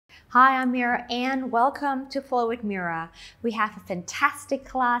Hi, I'm Mira and welcome to Flow with Mira. We have a fantastic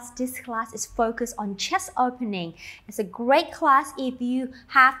class. This class is focused on chest opening. It's a great class if you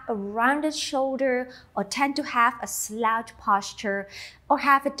have a rounded shoulder or tend to have a slouch posture or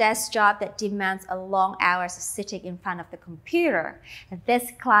have a desk job that demands a long hours of sitting in front of the computer. And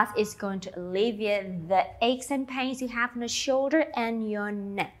this class is going to alleviate the aches and pains you have in the shoulder and your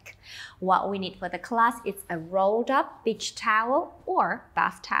neck. What we need for the class is a rolled up beach towel or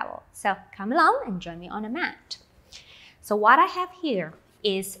bath towel. So come along and join me on a mat. So what I have here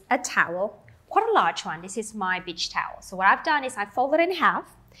is a towel, quite a large one. This is my beach towel. So what I've done is I fold it in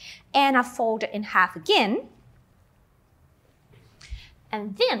half and I fold it in half again.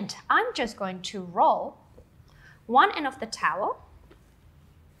 And then I'm just going to roll one end of the towel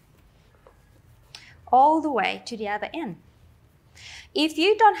all the way to the other end. If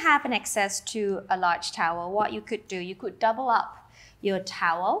you don't have an access to a large towel, what you could do, you could double up your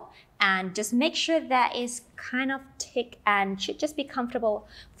towel and just make sure that it's kind of thick and should just be comfortable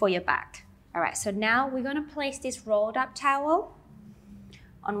for your back. All right, so now we're going to place this rolled up towel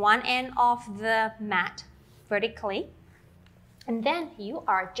on one end of the mat vertically, and then you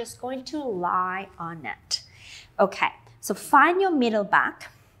are just going to lie on it. Okay, so find your middle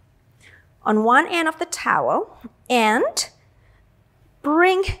back on one end of the towel and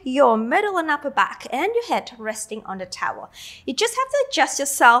bring your middle and upper back and your head resting on the towel. You just have to adjust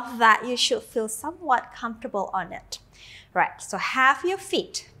yourself that you should feel somewhat comfortable on it. Right, so have your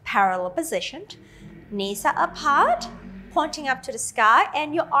feet parallel positioned, knees are apart, pointing up to the sky,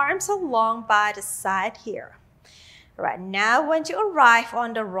 and your arms are long by the side here. Right, now when you arrive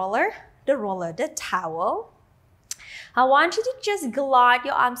on the towel, I want you to just glide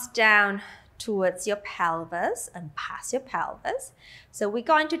your arms down towards your pelvis and past your pelvis. So we're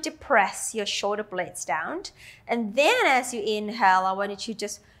going to depress your shoulder blades down. And then as you inhale, I want you to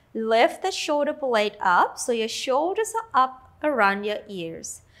just lift the shoulder blade up so your shoulders are up around your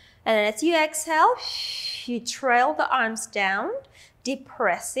ears. And as you exhale, you trail the arms down,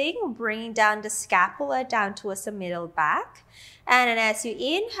 depressing, bringing down the scapula down towards the middle back. And then as you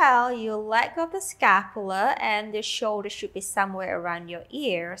inhale, you let go of the scapula and the shoulder should be somewhere around your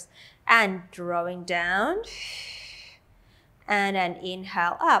ears. And drawing down, and then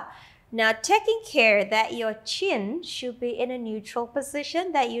inhale up. Now taking care that your chin should be in a neutral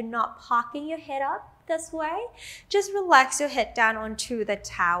position, that you're not parking your head up this way. Just relax your head down onto the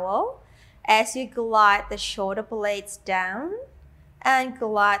towel as you glide the shoulder blades down and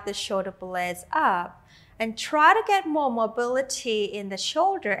glide the shoulder blades up. And try to get more mobility in the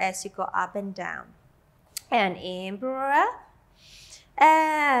shoulder as you go up and down. And in breath.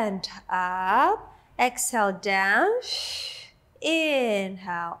 And up, exhale down,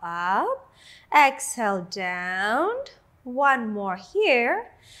 inhale up, exhale down, one more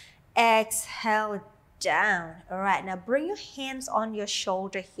here, exhale down. All right, now bring your hands on your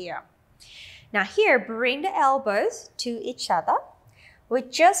shoulder here. Now here, bring the elbows to each other. We're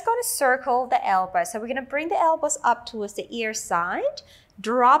just going to circle the elbows. So we're going to bring the elbows up towards the ear side,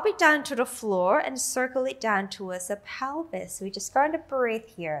 drop it down to the floor and circle it down towards the pelvis. We're just going to breathe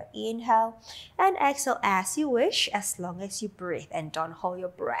here. Inhale and exhale as you wish, as long as you breathe and don't hold your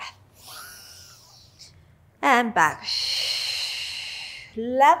breath. And back.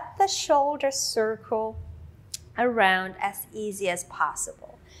 Let the shoulders circle around as easy as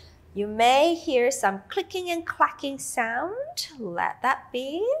possible. You may hear some clicking and clacking sound. Let that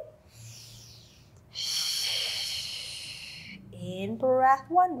be. In breath,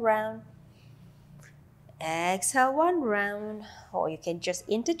 one round. Exhale, one round. Or you can just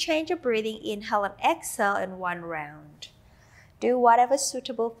interchange your breathing. Inhale and exhale in one round. Do whatever is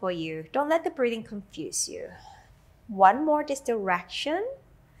suitable for you. Don't let the breathing confuse you. One more this direction.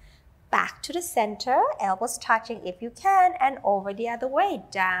 Back to the center, elbows touching if you can, and over the other way.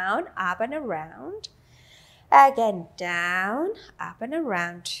 Down, up and around. Again, down, up and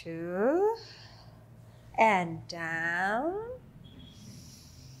around two. And down.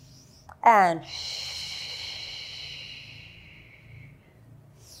 And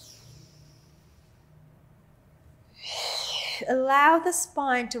allow the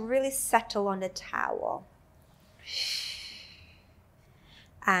spine to really settle on the towel.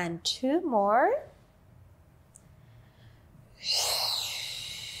 And two more.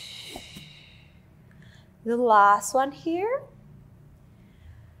 The last one here.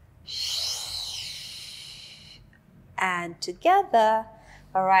 And together.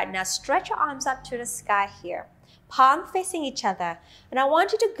 All right, now stretch your arms up to the sky here. Palm facing each other. And I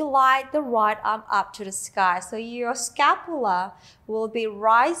want you to glide the right arm up to the sky. So your scapula will be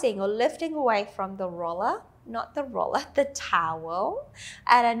rising or lifting away from the roller. not the roller, the towel,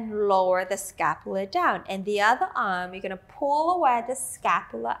 and then lower the scapula down. And the other arm, you're going to pull away the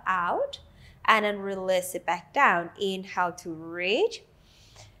scapula out and then release it back down. Inhale to reach.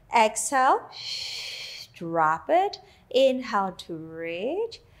 Exhale, drop it. Inhale to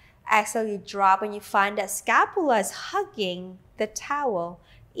reach. Exhale, you drop and you find that scapula is hugging the towel.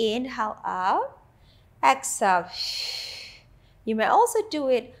 Inhale up. Exhale. You may also do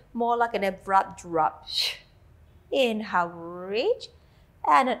it more like an abrupt drop. Inhale, reach,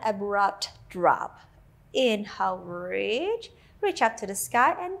 and an abrupt drop. Inhale, reach up to the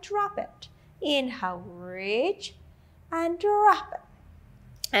sky and drop it. Inhale, reach, and drop it.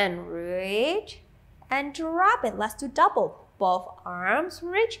 And reach, and drop it. Let's do double. Both arms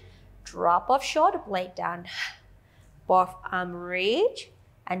reach, drop off shoulder blade down. Both arms reach,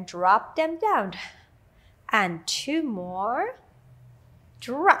 and drop them down. And 2 more.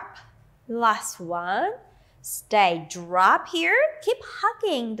 Drop. Last one. Stay. Drop here. Keep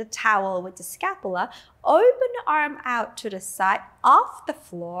hugging the towel with the scapula. Open the arm out to the side off the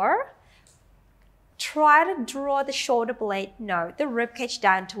floor. Try to draw the shoulder blade, no, the ribcage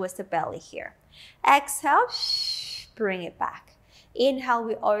down towards the belly here. Exhale, bring it back. Inhale,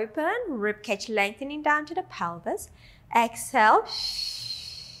 we open, ribcage lengthening down to the pelvis. Exhale,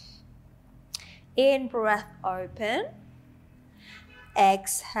 in breath, open.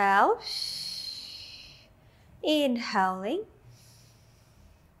 Exhale, inhaling.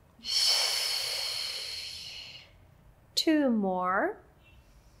 2 more.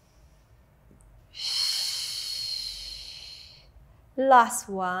 Last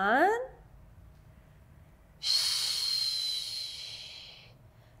one.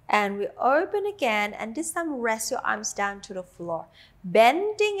 And we open again, and this time rest your arms down to the floor.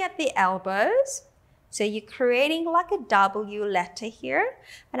 Bending at the elbows. So you're creating like a W letter here.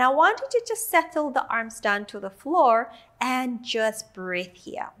 And I want you to just settle the arms down to the floor and just breathe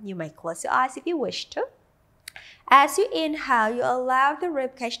here. You may close your eyes if you wish to. As you inhale, you allow the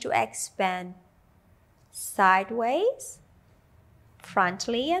ribcage to expand sideways,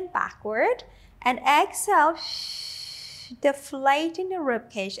 frontally and backward. And exhale, deflating the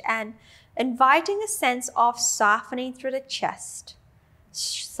ribcage and inviting a sense of softening through the chest,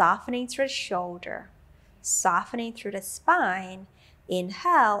 softening through the shoulder, softening through the spine.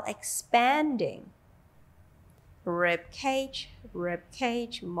 Inhale, expanding. Ribcage,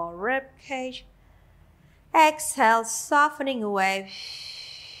 ribcage, more ribcage. Exhale, softening away.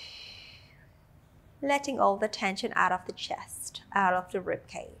 Letting all the tension out of the chest, out of the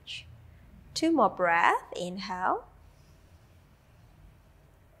ribcage. 2 more breaths. Inhale.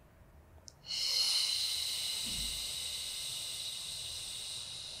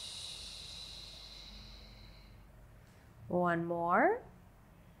 One more.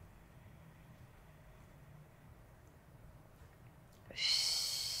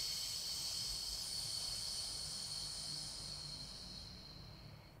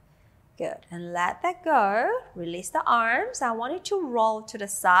 Good. And let that go. Release the arms. I want you to roll to the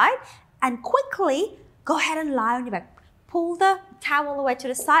side and quickly go ahead and lie on your back. Pull the towel away to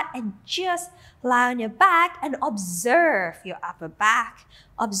the side and just lie on your back and observe your upper back.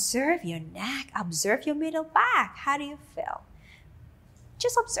 Observe your neck. Observe your middle back. How do you feel?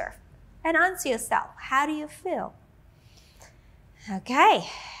 Just observe and answer yourself. How do you feel? Okay,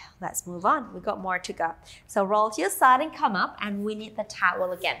 let's move on. We've got more to go. So roll to your side and come up, and we need the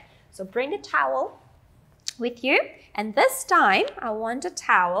towel again. So bring the towel with you, and this time I want the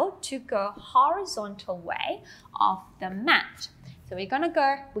towel to go horizontal way of the mat. So we're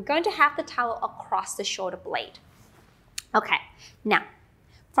going to have the towel across the shoulder blade. Okay, now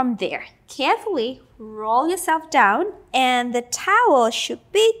from there, carefully roll yourself down, and the towel should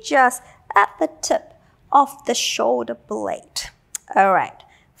be just at the tip of the shoulder blade. All right,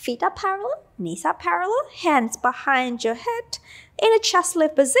 feet are parallel, knees are parallel, hands behind your head in a chest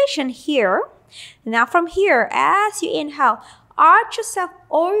lift position here. Now from here, as you inhale, arch yourself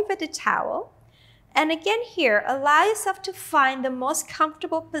over the towel. And again here, allow yourself to find the most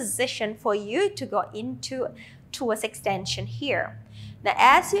comfortable position for you to go into towards extension here. Now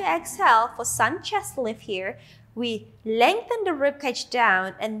as you exhale for sun chest lift here, we lengthen the ribcage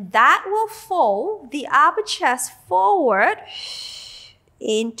down, and that will fold the upper chest forward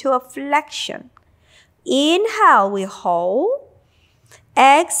into a flexion. Inhale, we hold.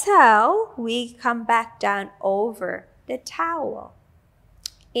 Exhale, we come back down over the towel.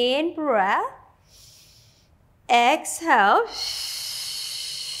 In breath. Exhale.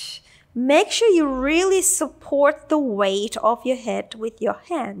 Make sure you really support the weight of your head with your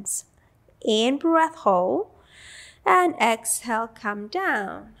hands. In breath, hold. And exhale, come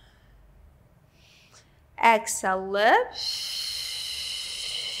down. Exhale, lift.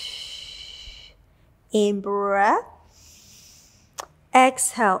 In breath.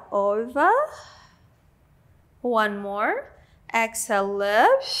 Exhale, over. One more. Exhale,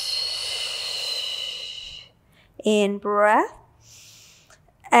 lift. In breath.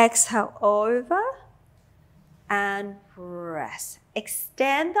 Exhale, over. And rest.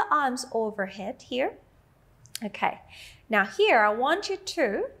 Extend the arms overhead here. Okay. Now here, I want you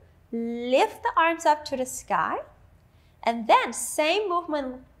to lift the arms up to the sky. And then same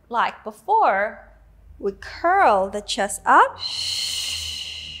movement like before. We curl the chest up.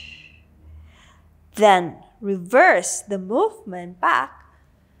 Then reverse the movement back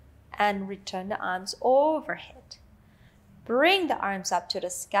and return the arms overhead. Bring the arms up to the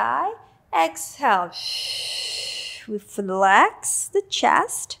sky. Exhale. We flex the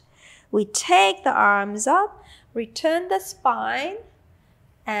chest. We take the arms up, return the spine,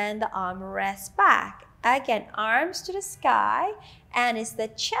 and the arm rests back. Again, arms to the sky, and it's the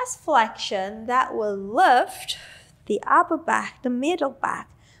chest flexion that will lift the upper back, the middle back,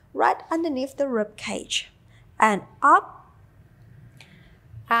 right underneath the rib cage. And up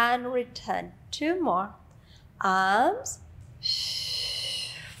and return. Two more. Arms,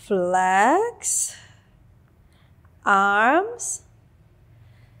 flex, arms,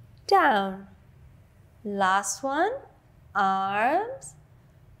 down. Last one, arms,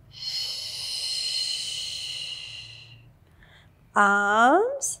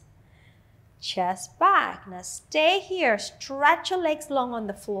 arms, chest back. Now stay here, stretch your legs long on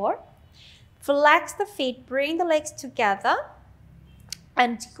the floor. Flex the feet, bring the legs together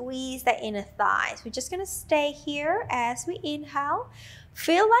and squeeze the inner thighs. We're just gonna stay here as we inhale.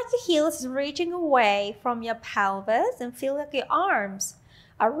 Feel like your heels is reaching away from your pelvis and feel like your arms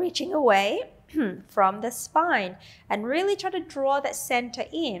are reaching away from the spine. And really try to draw that center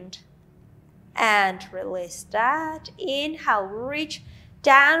in. And release that. Inhale, reach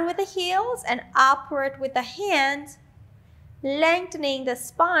down with the heels and upward with the hands. Lengthening the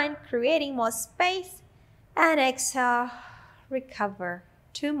spine, creating more space. And exhale, recover.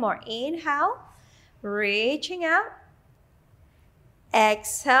 Two more. Inhale, reaching out.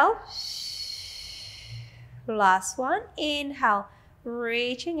 Exhale. Last one. Inhale,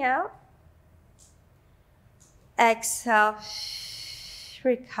 reaching out. Exhale,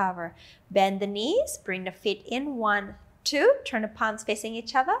 recover. Bend the knees, bring the feet in. 1, 2. Turn the palms facing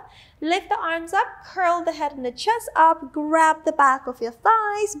each other. Lift the arms up, curl the head and the chest up. Grab the back of your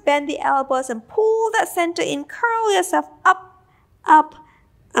thighs, bend the elbows and pull that center in. Curl yourself up, up,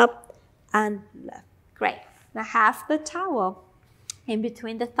 up, and left. Great. Now have the towel in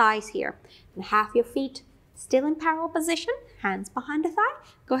between the thighs here. And have your feet still in parallel position, hands behind the thigh.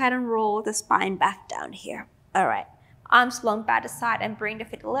 Go ahead and roll the spine back down here. All right. Arms long by the side and bring the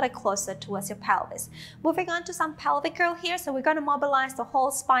feet a little closer towards your pelvis. Moving on to some pelvic curl here. So we're going to mobilize the whole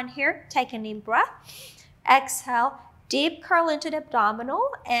spine here. Take an in breath. Exhale. Deep curl into the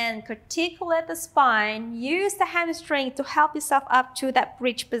abdominal and articulate the spine. Use the hamstring to help yourself up to that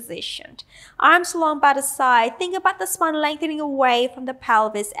bridge position. Arms long by the side. Think about the spine lengthening away from the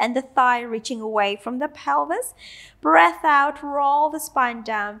pelvis and the thigh reaching away from the pelvis. Breath out. Roll the spine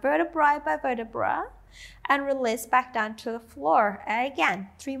down vertebra by vertebra. And release back down to the floor. Again,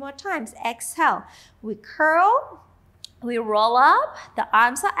 3 more times. Exhale. We curl. We roll up. The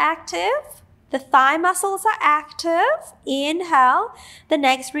arms are active. The thigh muscles are active. Inhale. The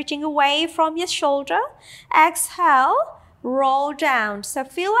neck's reaching away from your shoulder. Exhale. Roll down. So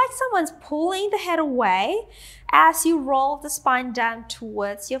feel like someone's pulling the head away as you roll the spine down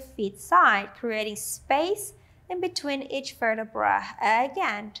towards your feet side, creating space in between each vertebra.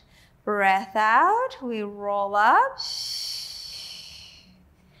 Again. Breath out, we roll up.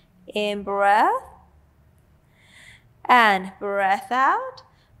 In breath. And breath out,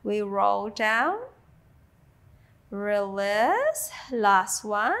 we roll down. Release. Last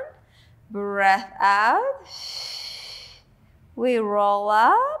one. Breath out. We roll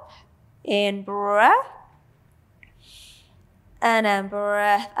up. In breath. And then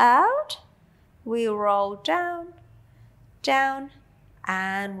breath out. We roll down, down,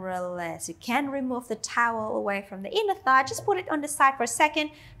 and release. You can remove the towel away from the inner thigh. Just put it on the side for a second.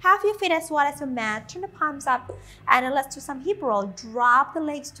 Have your feet as wide as your mat. Turn the palms up. And then let's do some hip roll. Drop the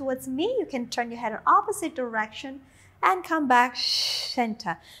legs towards me. You can turn your head in opposite direction and come back,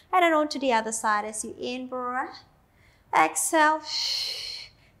 center. And then on to the other side as you in breath. Exhale.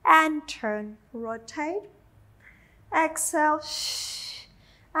 And turn. Rotate. Exhale.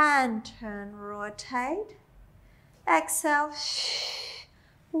 And turn. Rotate. Exhale.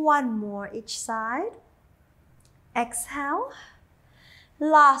 One more each side. Exhale.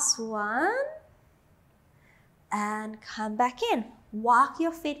 Last one. and come back in. Walk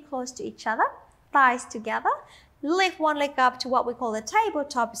your feet close to each other, thighs together. Lift one leg up to what we call the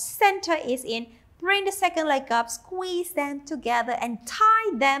tabletop. Center is in. Bring the second leg up, squeeze them together and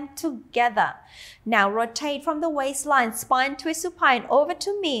tie them together. Now rotate from the waistline, spine twist supine over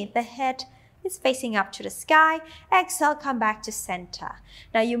to me. The head is facing up to the sky. Exhale, come back to center.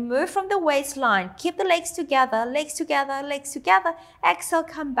 Now you move from the waistline. Keep the legs together, legs together, legs together. Exhale,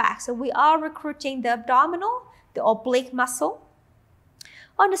 come back. So we are recruiting the abdominal, the oblique muscle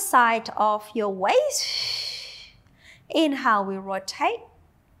on the side of your waist. Inhale, we rotate.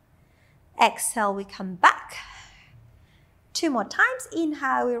 Exhale, we come back. 2 more times.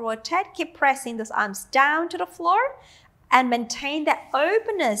 Inhale, we rotate. Keep pressing those arms down to the floor and maintain that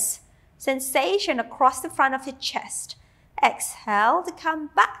openness sensation across the front of your chest. Exhale to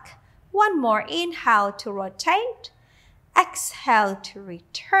come back. 1 more. Inhale to rotate. Exhale to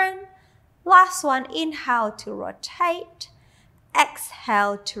return. Last one. Inhale to rotate.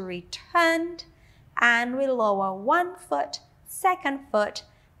 Exhale to return. And we lower 1 foot, 2nd foot,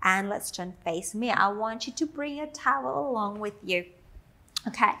 and let's turn face me. I want you to bring your towel along with you.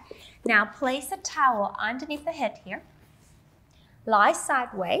 Okay, now place the towel underneath the head here. Lie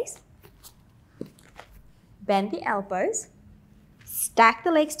sideways. Bend the elbows. Stack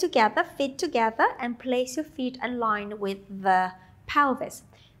the legs together, feet together, and place your feet aligned with the pelvis.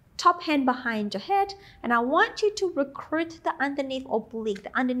 Top hand behind your head, and I want you to recruit the underneath oblique,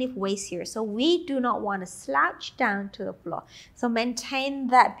 the underneath waist here. So we do not want to slouch down to the floor. So maintain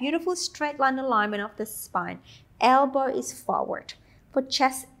that beautiful straight line alignment of the spine. Elbow is forward for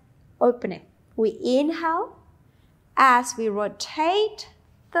chest opening. We inhale as we rotate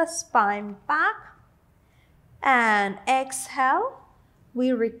the spine back, and exhale,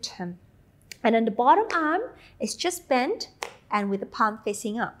 we return. And then the bottom arm is just bent and with the palm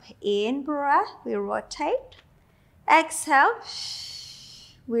facing up. In breath, we rotate. Exhale,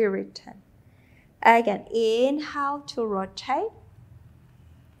 we return. Again, inhale to rotate.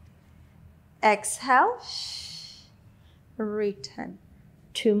 Exhale, return.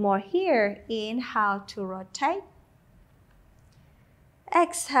 2 more here. Inhale to rotate.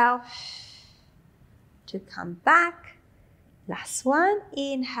 Exhale to come back. Last one.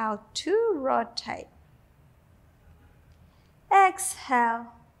 Inhale to rotate. Exhale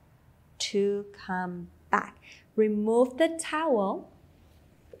to come back. Remove the towel.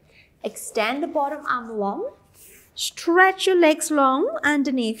 Extend the bottom arm long. Stretch your legs long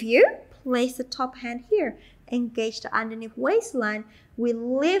underneath you. Place the top hand here. Engage the underneath waistline. We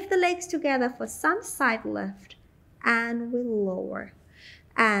lift the legs together for some side lift. And we lower.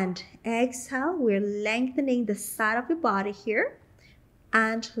 And exhale, we're lengthening the side of your body here.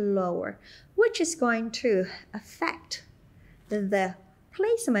 And lower. Which is going to affect the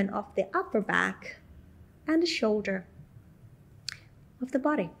placement of the upper back and the shoulder of the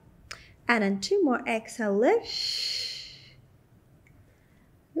body. And then 2 more. Exhale, lift.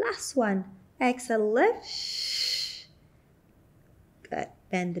 Last one. Exhale, lift. Good.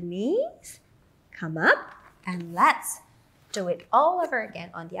 Bend the knees. Come up. And let's do it all over again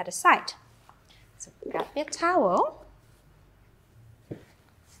on the other side. So grab your towel.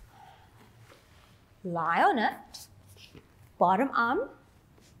 Lie on it. Bottom arm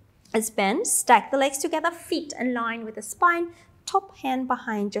is bent. Stack the legs together, feet in line with the spine. Top hand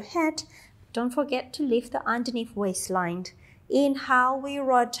behind your head. Don't forget to lift the underneath waistline. Inhale, we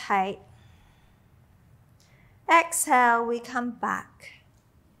rotate. Exhale, we come back.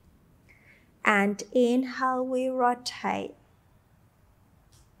 And inhale, we rotate.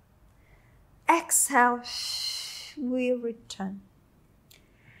 Exhale, we return.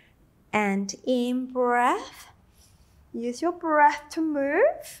 And in breath, use your breath to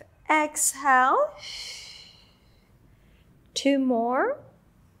move. Exhale. 2 more.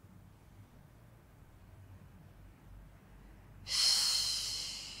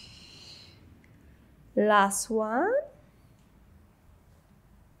 Last one.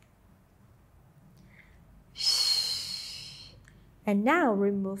 And now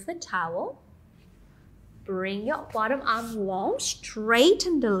remove the towel. Bring your bottom arm long,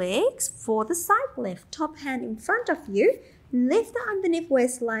 straighten the legs for the side lift. Top hand in front of you. Lift the underneath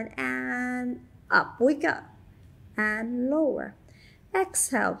waistline and up we go. And lower.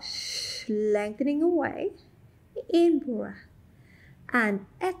 Exhale, lengthening away. In breath. And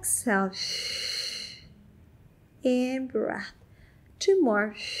exhale. In breath. 2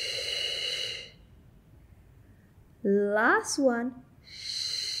 more. Last one.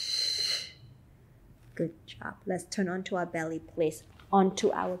 Good job. Let's turn onto our belly, please.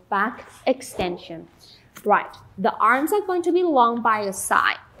 Onto our back extension. Right. The arms are going to be long by your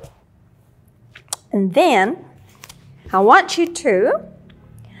side. And then I want you to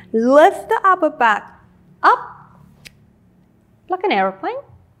lift the upper back up like an aeroplane.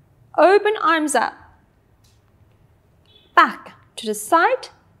 Open arms up. Back to the side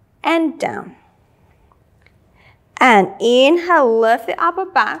and down. And inhale, lift the upper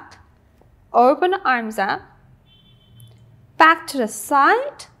back. Open the arms up. Back to the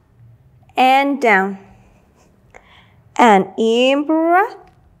side and down. And in breath,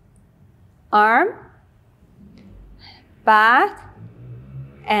 arm, back,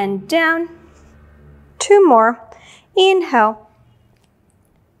 and down. 2 more. Inhale,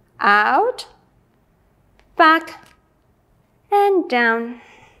 out, back, and down.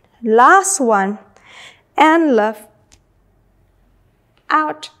 Last one. And lift,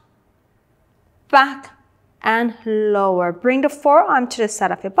 out, back, and lower. Bring the forearm to the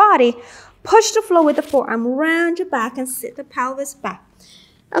side of your body. Push the floor with the forearm around your back and sit the pelvis back.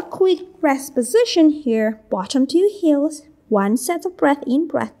 A quick rest position here. Bottom to your heels. 1 set of breath in,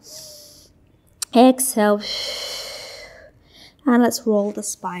 breath. Exhale. And let's roll the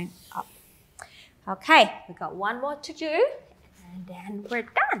spine up. Okay, we've got 1 more to do. And then we're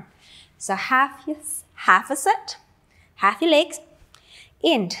done. So half a set. Half your legs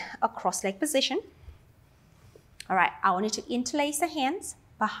in a cross leg position. All right, I want you to interlace the hands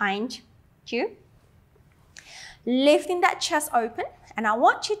behind you, lifting that chest open, and I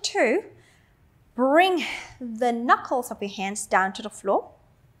want you to bring the knuckles of your hands down to the floor.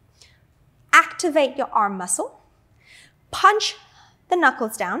 Activate your arm muscle. Punch the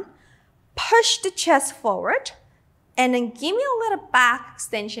knuckles down. Push the chest forward. And then give me a little back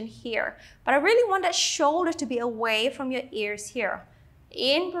extension here. But I really want that shoulder to be away from your ears here.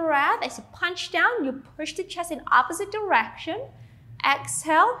 In breath, as you punch down, you push the chest in opposite direction.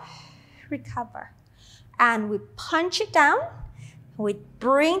 Exhale, recover. And we punch it down. We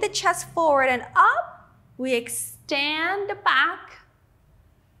bring the chest forward and up. We extend the back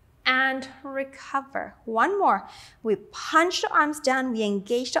and recover. 1 more. We punch the arms down. We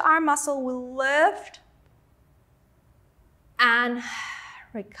engage the arm muscle. We lift and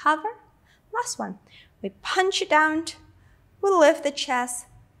recover. Last one. We punch it down. We lift the chest,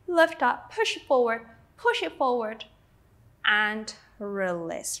 lift up, push it forward, and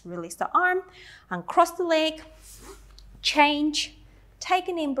release. Release the arm, uncross the leg, change, take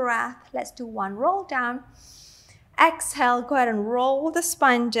an in breath. Let's do 1 roll down. Exhale, go ahead and roll the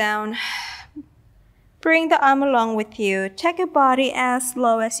spine down. Bring the arm along with you. Take your body as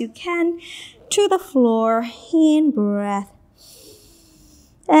low as you can to the floor. In breath.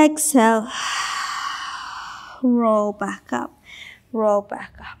 Exhale. Roll back up, roll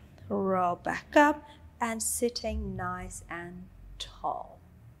back up, roll back up, and sitting nice and tall.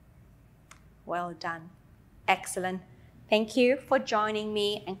 Well done. Excellent. Thank you for joining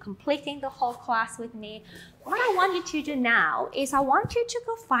me and completing the whole class with me. What I want you to do now is I want you to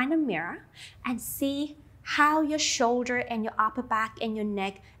go find a mirror and see how your shoulder and your upper back and your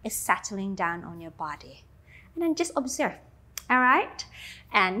neck is settling down on your body. And then just observe, all right?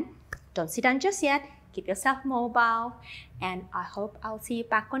 And don't sit down just yet. Keep yourself mobile, and I hope I'll see you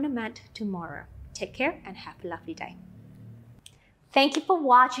back on the mat tomorrow. Take care and have a lovely day. Thank you for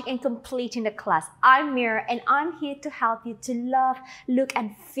watching and completing the class. I'm Mira, and I'm here to help you to love, look,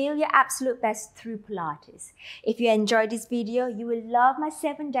 and feel your absolute best through Pilates. If you enjoyed this video, you will love my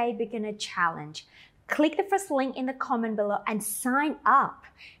 7-day beginner challenge. Click the first link in the comment below and sign up.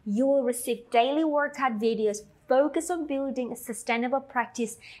 You will receive daily workout videos focus on building a sustainable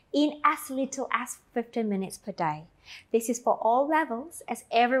practice in as little as 15 minutes per day. This is for all levels, as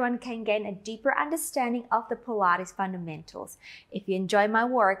everyone can gain a deeper understanding of the Pilates fundamentals. If you enjoy my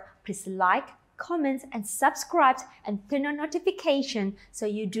work, please like, comment, and subscribe, and turn on notification so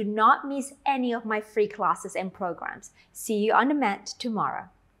you do not miss any of my free classes and programs. See you on the mat tomorrow.